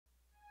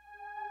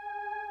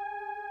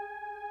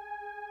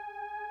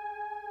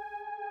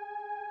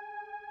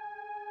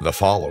The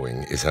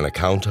following is an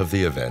account of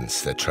the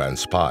events that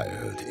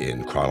transpired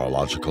in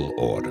chronological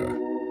order.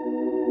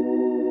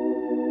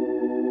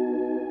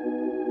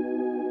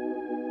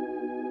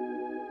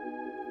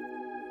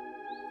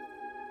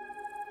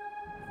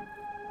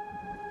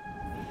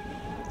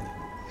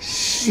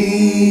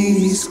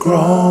 She's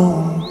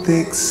grown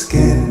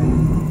thick-skinned.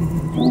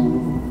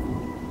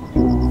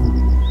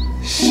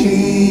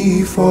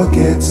 She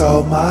forgets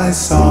all my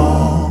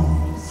songs,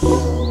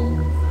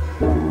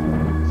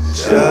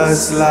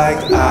 just like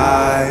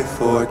I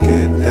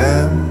forget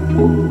them,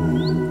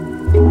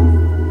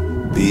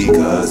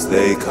 because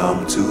they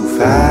come too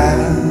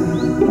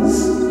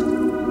fast.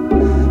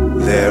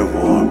 Their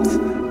warmth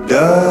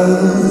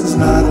does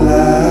not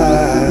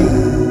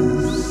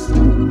last.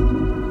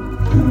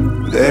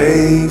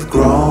 They've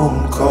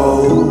grown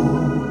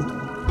cold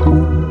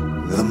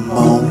the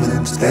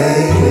moment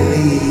they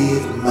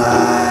leave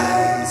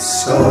my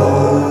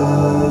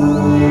soul.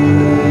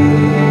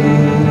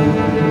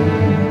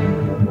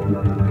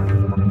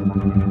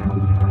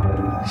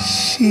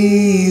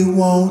 She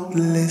won't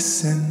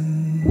listen.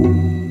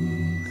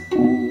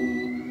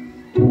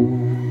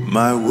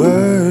 My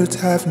words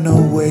have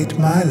no weight,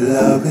 my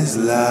love is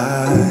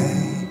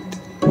light.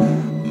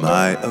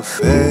 My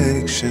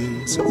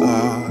affections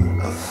are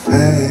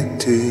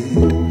affected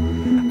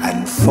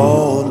and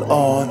fall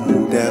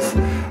on deaf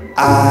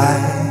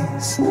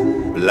eyes,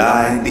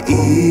 blind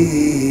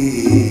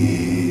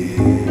ears.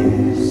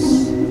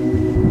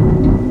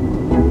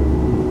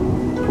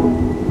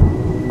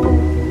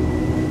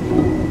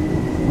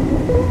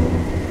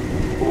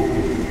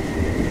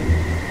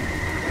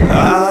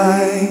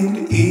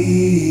 Blind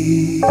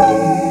ears.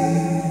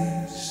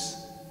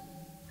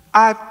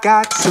 I've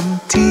got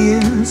some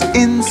tears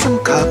in some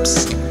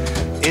cups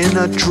in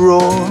a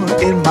drawer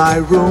in my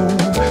room,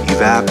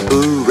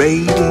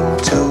 evaporating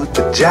to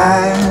the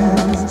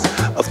jazz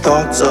of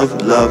thoughts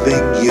of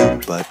loving you.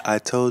 But I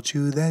told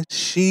you that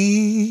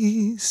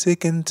she's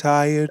sick and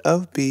tired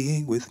of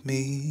being with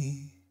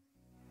me.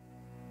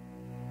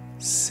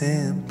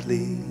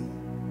 Simply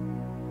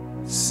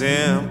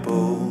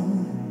simple.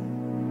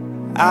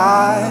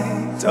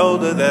 I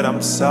told her that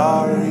I'm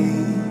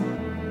sorry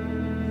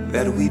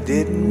that we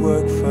didn't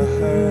work for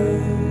her.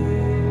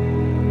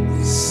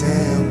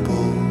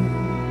 Simple.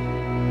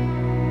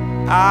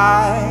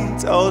 I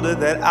told her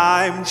that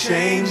I'm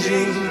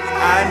changing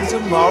and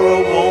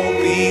tomorrow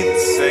won't be the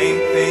same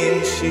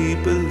thing. She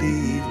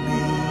believed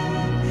me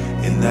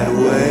in that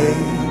way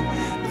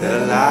that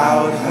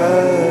allowed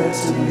her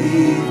to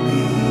leave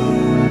me.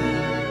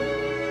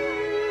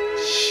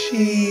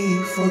 She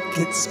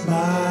forgets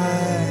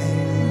my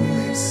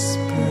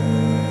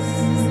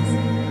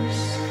whispers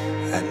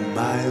and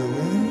my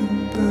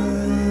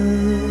whimpers,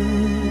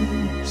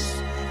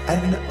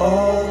 and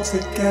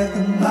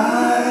altogether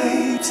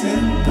my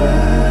temper.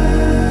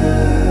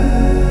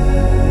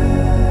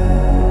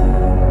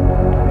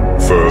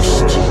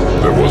 First,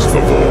 there was the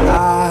war.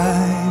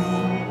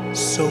 I'm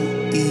so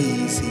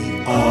easy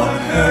on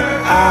her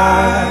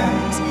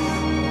eyes,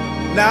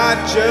 not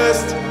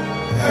just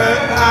her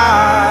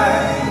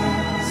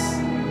eyes,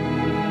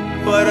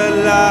 but a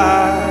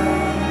lie.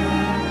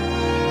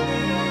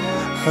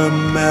 Her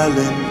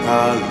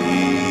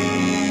melancholy,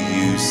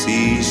 you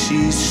see,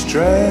 she's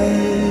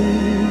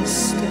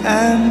stressed,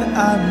 and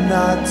I'm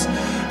not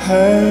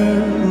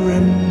her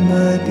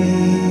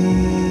remedy.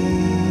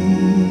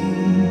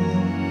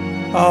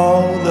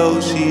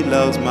 Although she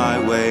loves my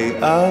way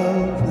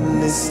of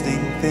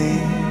listing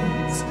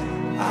things,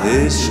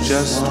 it's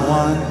just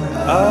one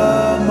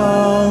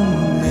among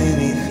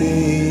many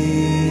things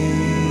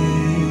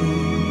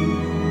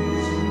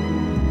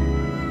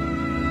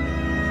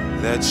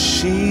that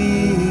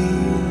she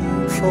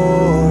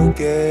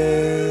forgets.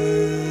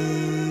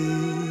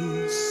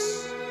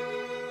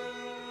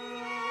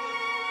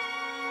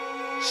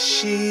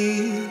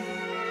 She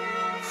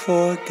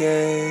forgets.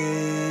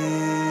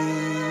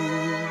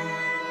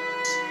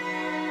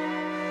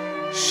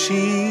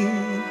 She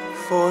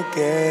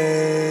forgets.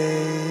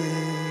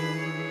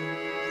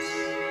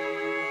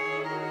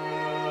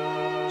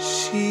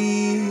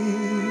 She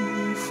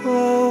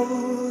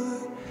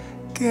forgets.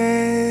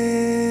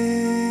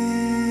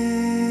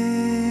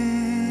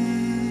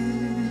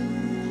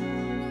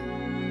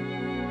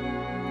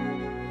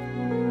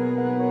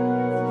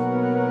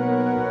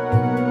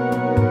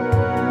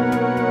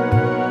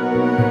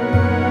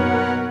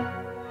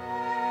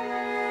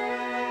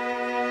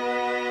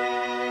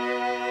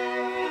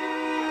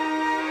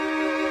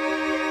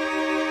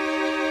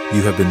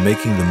 You have been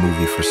making the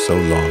movie for so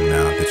long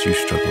now that you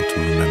struggle to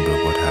remember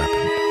what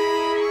happened.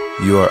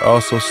 You are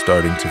also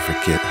starting to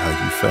forget how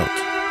you felt.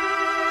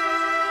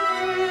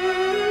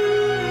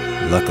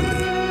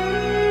 Luckily,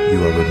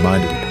 you are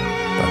reminded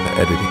by the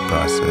editing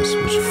process,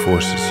 which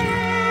forces you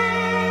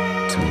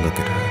to look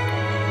at her.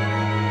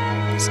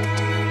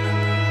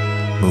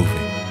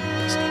 Moving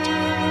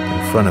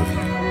in front of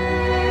you,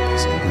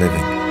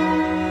 living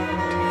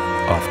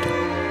often.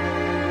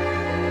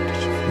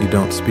 You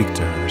don't speak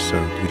to her, so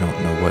you don't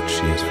know what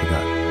she has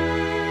forgotten.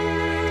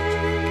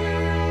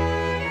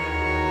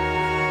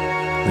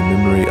 the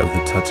memory of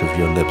the touch of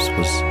your lips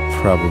was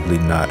probably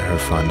not her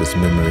fondest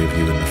memory of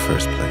you in the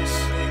first place.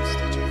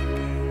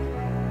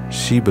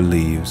 She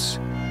believes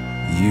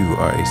you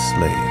are a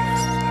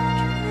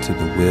slave to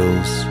the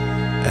wills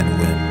and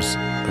whims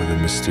of the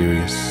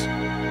mysterious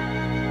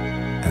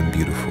and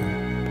beautiful,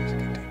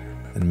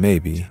 and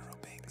maybe